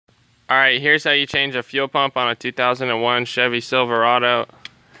Alright, here's how you change a fuel pump on a 2001 Chevy Silverado.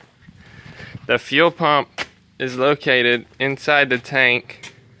 The fuel pump is located inside the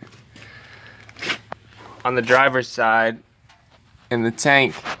tank on the driver's side, and the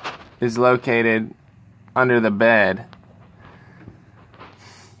tank is located under the bed.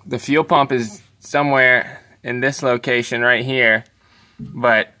 The fuel pump is somewhere in this location right here,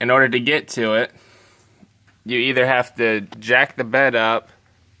 but in order to get to it, you either have to jack the bed up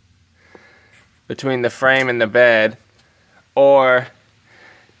between the frame and the bed, or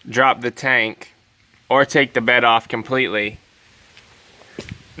drop the tank, or take the bed off completely.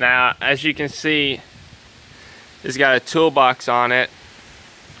 Now, as you can see, it's got a toolbox on it,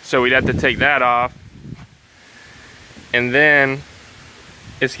 so we'd have to take that off. And then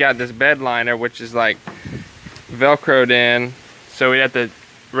it's got this bed liner, which is like velcroed in, so we'd have to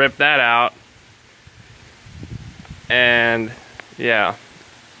rip that out. And yeah,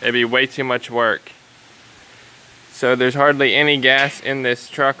 it'd be way too much work. So there's hardly any gas in this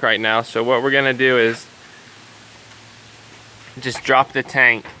truck right now, so what we're gonna do is just drop the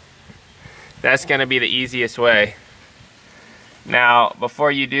tank. That's gonna be the easiest way. Now,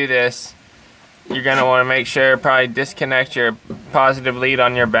 before you do this, you're gonna wanna make sure, probably disconnect your positive lead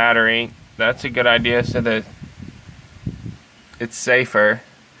on your battery. That's a good idea so that it's safer.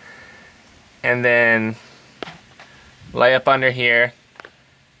 And then lay up under here,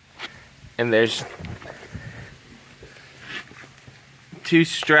 and there's two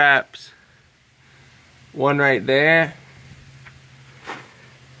straps, one right there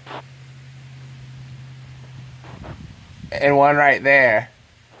and one right there.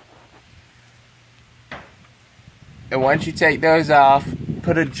 And once you take those off,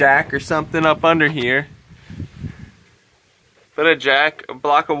 put a jack or something up under here. Put a jack, a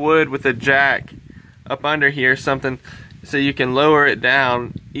block of wood with a jack up under here, something so you can lower it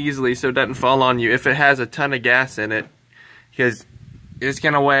down easily so it doesn't fall on you if it has a ton of gas in it, because it's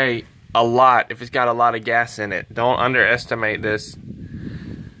gonna weigh a lot if it's got a lot of gas in it. Don't underestimate this.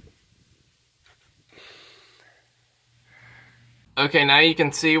 Okay, now you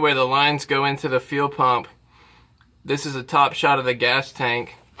can see where the lines go into the fuel pump. This is a top shot of the gas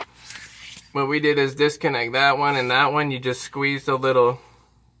tank. What we did is disconnect that one and that one. You just squeeze the little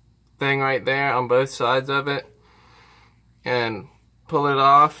thing right there on both sides of it and pull it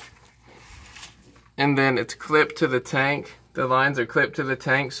off, and then it's clipped to the tank. The lines are clipped to the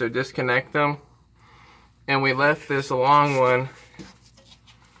tank, so disconnect them. And we left this long one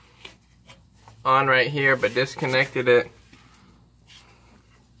on right here, but disconnected it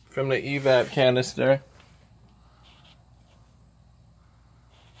from the evap canister.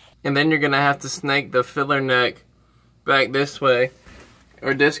 And then you're gonna have to snake the filler neck back this way,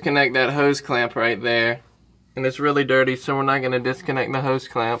 or disconnect that hose clamp right there. And it's really dirty, so we're not going to disconnect the hose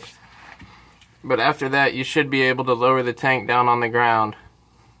clamp. But after that, you should be able to lower the tank down on the ground.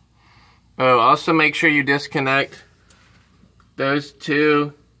 Oh, also make sure you disconnect those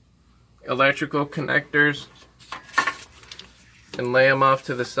two electrical connectors and lay them off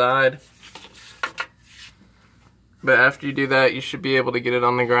to the side. But after you do that, you should be able to get it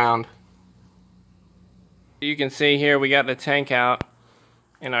on the ground. You can see here we got the tank out,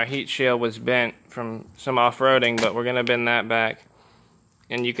 and our heat shield was bent from some off-roading, but we're gonna bend that back.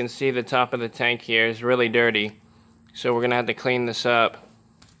 And you can see the top of the tank here is really dirty, so we're gonna have to clean this up.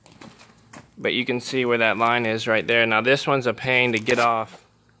 But you can see where that line is right there. Now this one's a pain to get off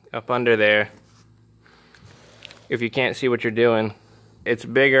up under there if you can't see what you're doing. It's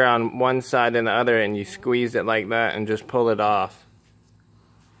bigger on one side than the other, and you squeeze it like that and just pull it off.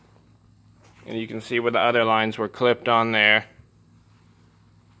 And you can see where the other lines were clipped on there.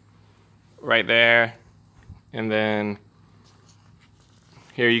 Right there, and then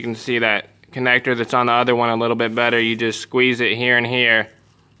here you can see that connector that's on the other one a little bit better. You just squeeze it here and here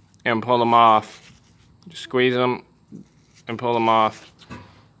and pull them off. Just squeeze them and pull them off.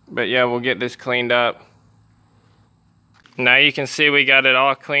 But yeah, we'll get this cleaned up. Now you can see we got it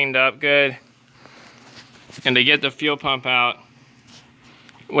all cleaned up good. And to get the fuel pump out,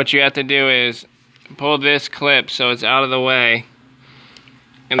 what you have to do is pull this clip so it's out of the way.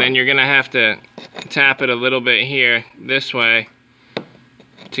 And then you're gonna have to tap it a little bit here, this way,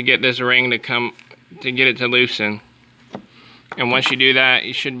 to get this ring to get it to loosen. And once you do that,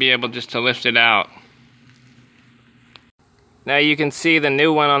 you should be able just to lift it out. Now you can see the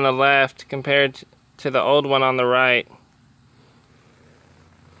new one on the left compared to the old one on the right.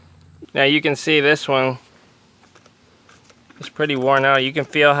 Now you can see this one is pretty worn out. You can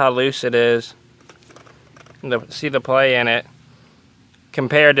feel how loose it is. See the play in it.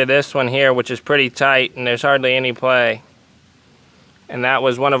 Compared to this one here, which is pretty tight and there's hardly any play. And that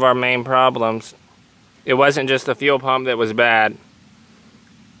was one of our main problems. It wasn't just the fuel pump that was bad.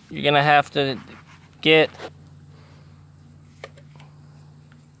 You're gonna have to get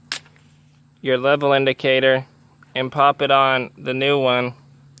your level indicator and pop it on the new one,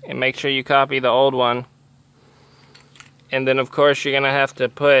 and make sure you copy the old one. And then of course you're gonna have to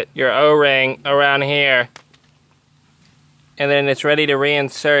put your O-ring around here, and then it's ready to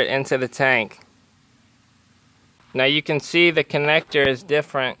reinsert into the tank. Now you can see the connector is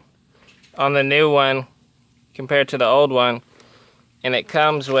different on the new one compared to the old one, and it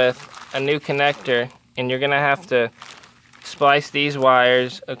comes with a new connector, and you're gonna have to splice these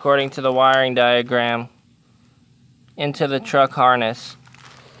wires according to the wiring diagram into the truck harness.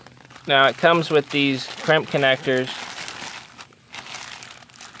 Now it comes with these crimp connectors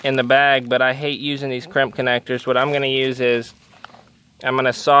in the bag, but I hate using these crimp connectors. What I'm going to use is I'm going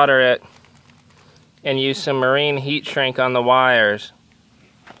to solder it and use some marine heat shrink on the wires.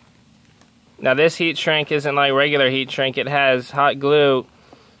 Now this heat shrink isn't like regular heat shrink. It has hot glue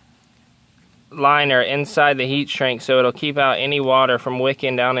liner inside the heat shrink, so it'll keep out any water from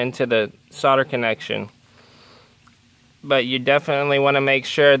wicking down into the solder connection. But you definitely want to make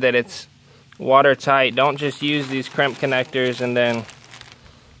sure that it's watertight. Don't just use these crimp connectors and then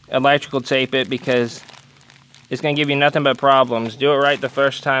electrical tape it, because it's going to give you nothing but problems. Do it right the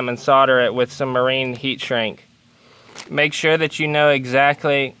first time and solder it with some marine heat shrink. Make sure that you know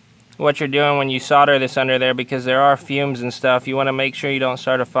exactly what you're doing when you solder this under there, because there are fumes and stuff. You want to make sure you don't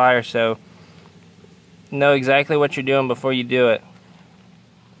start a fire, so know exactly what you're doing before you do it.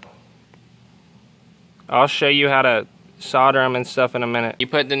 I'll show you how to solder them and stuff in a minute. You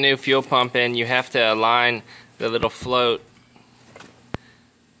put the new fuel pump in, you have to align the little float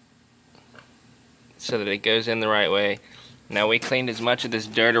so that it goes in the right way. Now we cleaned as much of this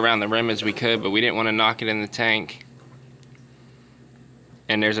dirt around the rim as we could, but we didn't want to knock it in the tank.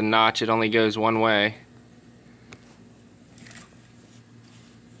 And there's a notch, it only goes one way.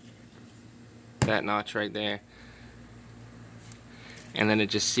 That notch right there. And then it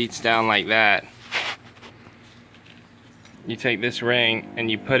just seats down like that. You take this ring and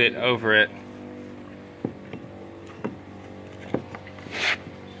you put it over it.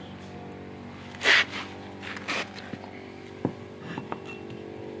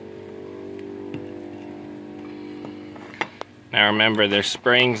 Now remember, there's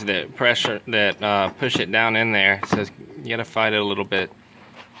springs that push it down in there, so you gotta fight it a little bit.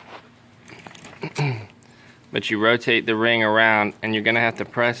 But you rotate the ring around, and you're gonna have to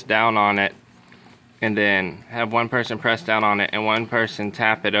press down on it, and then have one person press down on it and one person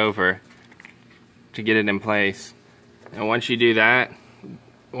tap it over to get it in place. And once you do that,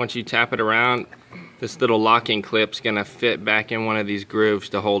 once you tap it around, this little locking clip's gonna fit back in one of these grooves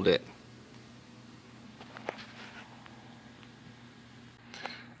to hold it.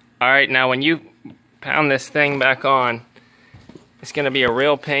 Alright, now when you pound this thing back on, it's gonna be a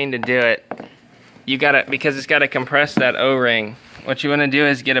real pain to do it. You gotta, because it's gotta compress that O-ring. What you wanna do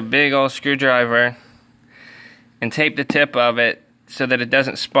is get a big old screwdriver and tape the tip of it so that it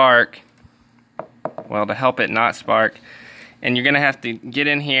doesn't spark. Well, to help it not spark. And you're gonna have to get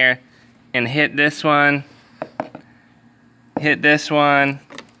in here and hit this one, hit this one,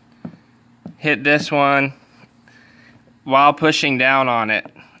 hit this one, while pushing down on it.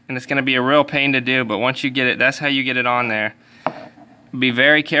 And it's gonna be a real pain to do, but once you get it, that's how you get it on there. Be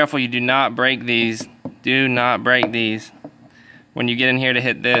very careful you do not break these. Do not break these when you get in here to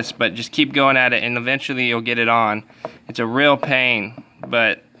hit this, but just keep going at it and eventually you'll get it on. It's a real pain,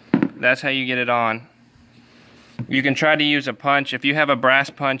 but that's how you get it on. You can try to use a punch. If you have a brass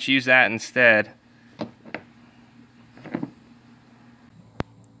punch, use that instead.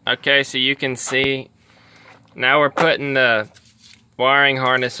 Okay, so you can see now we're putting the wiring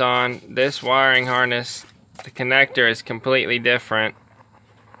harness on. This wiring harness, the connector is completely different,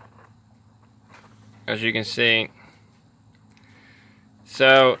 as you can see.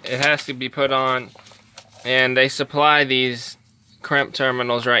 So it has to be put on, and they supply these crimp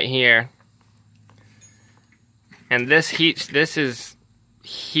terminals right here. And this is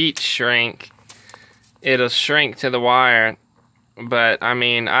heat shrink. It'll shrink to the wire, but I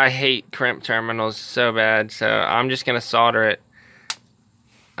mean, I hate crimp terminals so bad, so I'm just gonna solder it.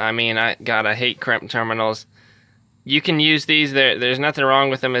 I mean, I hate crimp terminals. You can use these, there's nothing wrong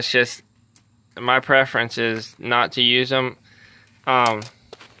with them, it's just my preference is not to use them.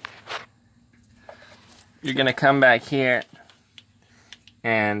 You're gonna come back here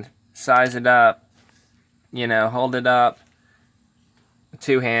and size it up, you know, hold it up with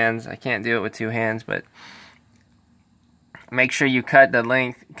 2 hands. I can't do it with 2 hands, but make sure you cut the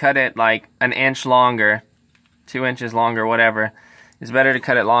length, cut it like an inch longer, 2 inches longer, whatever, It's better to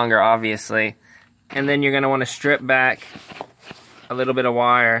cut it longer, obviously. And then you're going to want to strip back a little bit of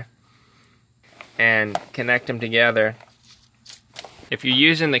wire and connect them together. If you're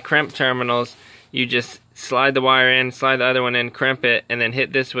using the crimp terminals, you just slide the wire in, slide the other one in, crimp it, and then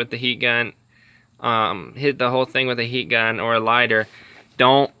hit this with the heat gun. Hit the whole thing with a heat gun or a lighter.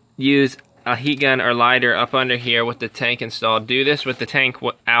 Don't use a heat gun or lighter up under here with the tank installed. Do this with the tank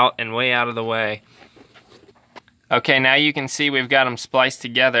out and way out of the way. Okay, now you can see we've got them spliced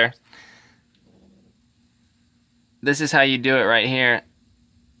together. This is how you do it right here.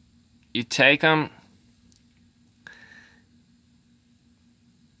 You take them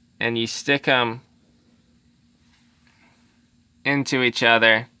and you stick them into each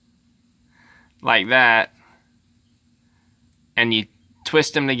other like that, and you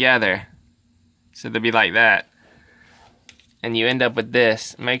twist them together so they'll be like that, and you end up with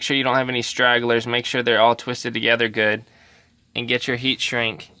this. Make sure you don't have any stragglers, make sure they're all twisted together good, and get your heat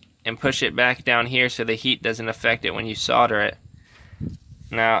shrink and push it back down here so the heat doesn't affect it when you solder it.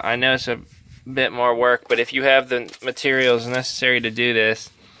 Now I know it's a bit more work, but if you have the materials necessary to do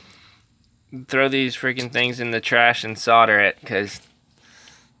this, throw these freaking things in the trash and solder it, because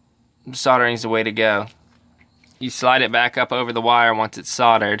soldering's the way to go. You slide it back up over the wire once it's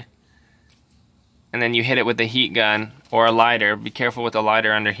soldered, and then you hit it with the heat gun or a lighter. Be careful with the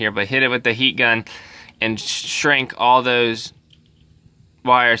lighter under here, but hit it with the heat gun and shrink all those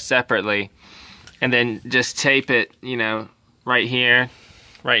wires separately, and then just tape it, you know, right here,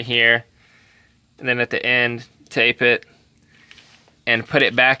 and then at the end tape it and put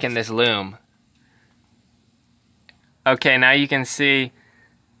it back in this loom. Okay, now you can see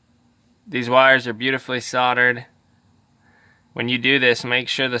these wires are beautifully soldered. When you do this, make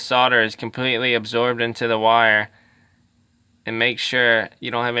sure the solder is completely absorbed into the wire, and make sure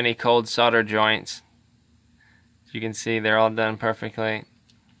you don't have any cold solder joints. As you can see, they're all done perfectly.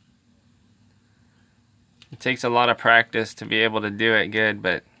 It takes a lot of practice to be able to do it good,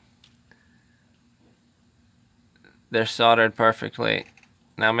 but they're soldered perfectly.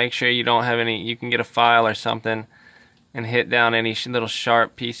 Now make sure you don't have any, you can get a file or something and hit down any little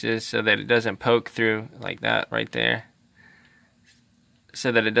sharp pieces so that it doesn't poke through, like that right there, so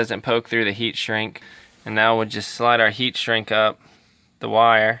that it doesn't poke through the heat shrink. And now we'll just slide our heat shrink up the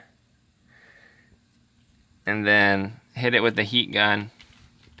wire and then hit it with the heat gun.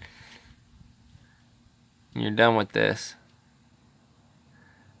 And you're done with this.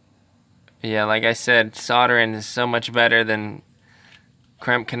 Yeah, like I said, soldering is so much better than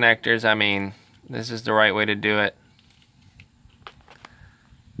crimp connectors. I mean, this is the right way to do it.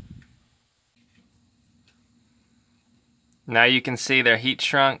 Now you can see they're heat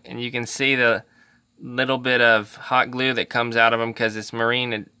shrunk, and you can see the little bit of hot glue that comes out of them because it's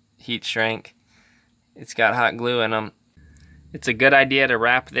marine heat shrink. It's got hot glue in them. It's a good idea to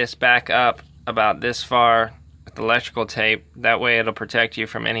wrap this back up about this far with electrical tape. That way it'll protect you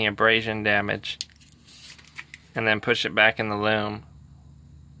from any abrasion damage. And then push it back in the loom.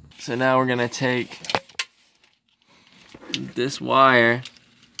 So now we're going to take this wire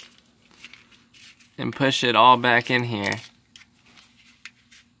and push it all back in here.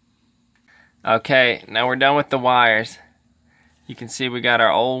 Okay, now we're done with the wires. You can see we got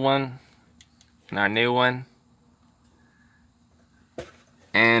our old one and our new one,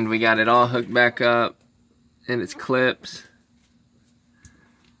 and we got it all hooked back up in its clips.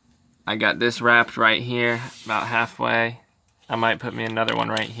 I got this wrapped right here about halfway. I might put me another one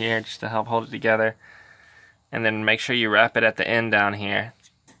right here just to help hold it together, and then make sure you wrap it at the end down here.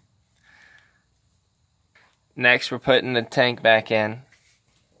 Next, we're putting the tank back in.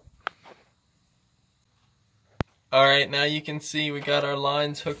 Alright, now you can see we got our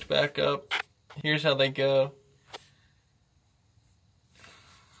lines hooked back up. Here's how they go.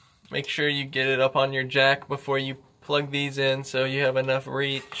 Make sure you get it up on your jack before you plug these in so you have enough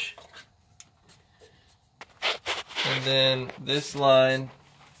reach. And then this line,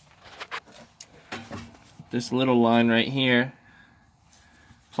 this little line right here,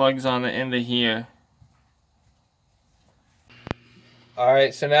 plugs on the end of here.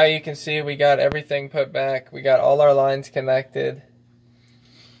 Alright, so now you can see we got everything put back. We got all our lines connected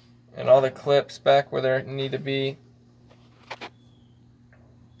and all the clips back where they need to be.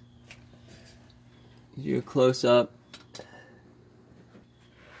 Do a close up,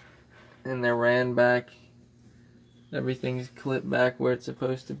 and they're ran back. Everything's clipped back where it's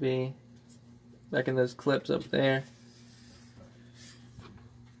supposed to be, back in those clips up there.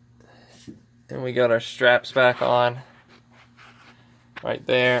 And we got our straps back on right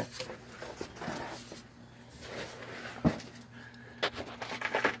there.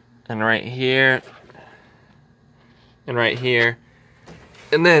 And right here. And right here.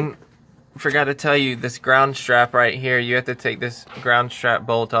 And then, forgot to tell you, this ground strap right here, you have to take this ground strap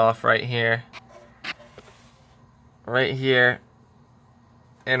bolt off right here. Right here.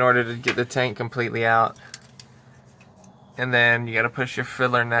 In order to get the tank completely out. And then you gotta push your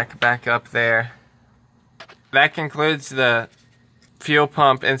filler neck back up there. That concludes the fuel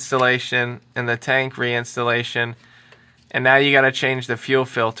pump installation and the tank reinstallation. And now you gotta change the fuel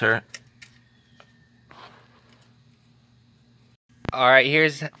filter. Alright,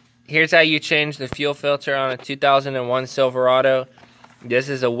 here's how you change the fuel filter on a 2001 Silverado. This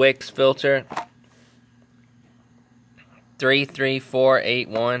is a Wix filter.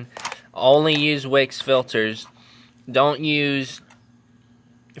 33481. Only use Wix filters. Don't use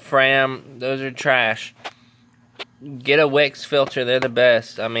Fram. Those are trash. Get a Wix filter. They're the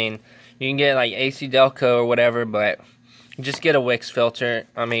best. I mean, you can get like ACDelco or whatever, but just get a Wix filter.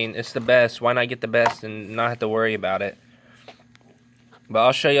 I mean, it's the best. Why not get the best and not have to worry about it? But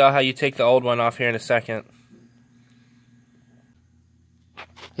I'll show y'all how you take the old one off here in a second.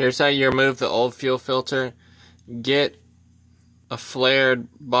 Here's how you remove the old fuel filter. Get a flared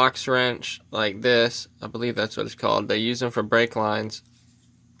box wrench like this. I believe that's what it's called. They use them for brake lines.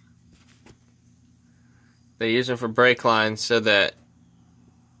 They use them for brake lines so that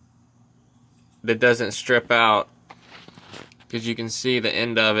it doesn't strip out, because you can see the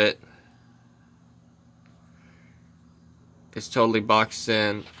end of it. It's totally boxed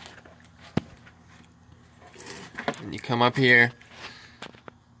in. And you come up here.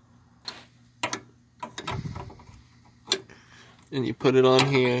 And you put it on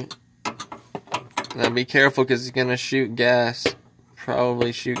here. Now be careful, because it's going to shoot gas.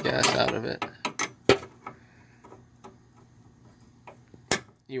 Probably shoot gas out of it.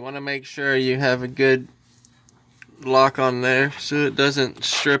 You want to make sure you have a good lock on there so it doesn't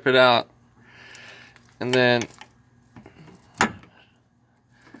strip it out. And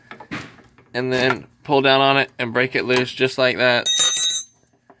then pull down on it and break it loose just like that.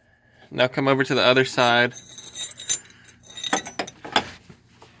 Now come over to the other side.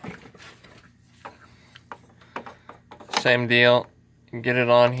 Same deal. Get it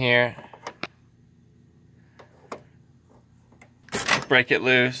on here. Break it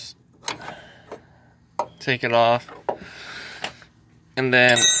loose. Take it off. And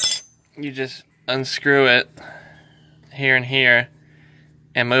then you just unscrew it here and here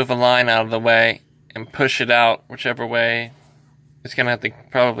and move a line out of the way and push it out whichever way. It's gonna have to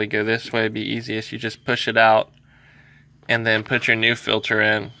probably go this way, be easiest. You just push it out and then put your new filter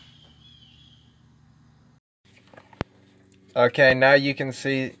in. Okay, now you can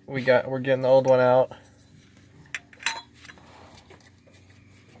see we're getting the old one out.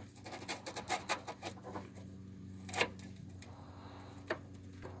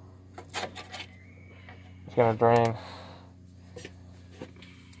 It's gonna drain.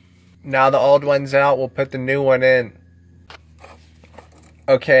 Now the old one's out, we'll put the new one in.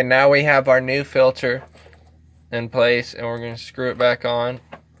 Okay, now we have our new filter in place, and we're gonna screw it back on.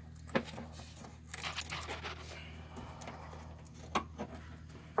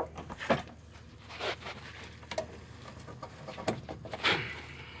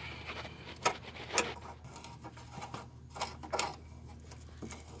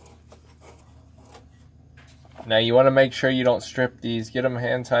 Now you want to make sure you don't strip these. Get them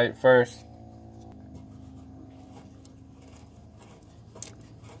hand tight first.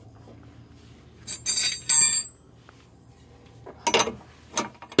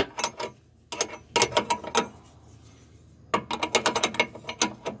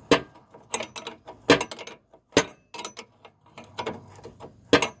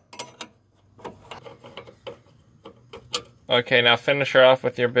 Okay, now finish her off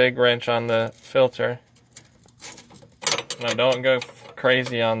with your big wrench on the filter. Now don't go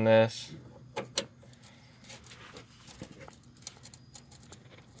crazy on this.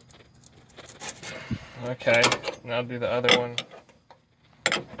 Okay, now do the other one.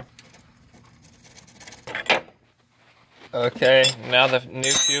 Okay, now the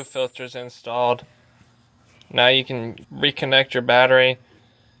new fuel filter is installed. Now you can reconnect your battery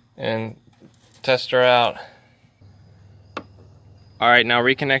and test her out. Alright, now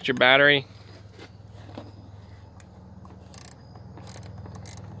reconnect your battery.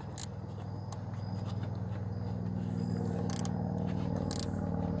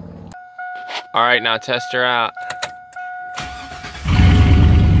 Alright, now test her out.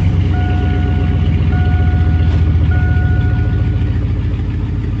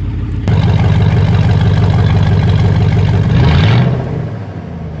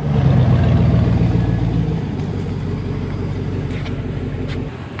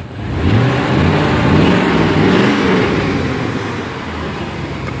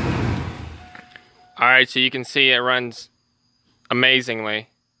 Alright, so you can see it runs amazingly.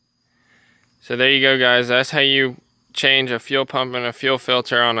 So there you go, guys. That's how you change a fuel pump and a fuel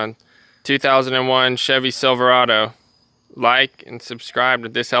filter on a 2001 Chevy Silverado. Like and subscribe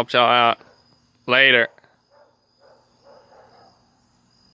if this helped y'all out. Later.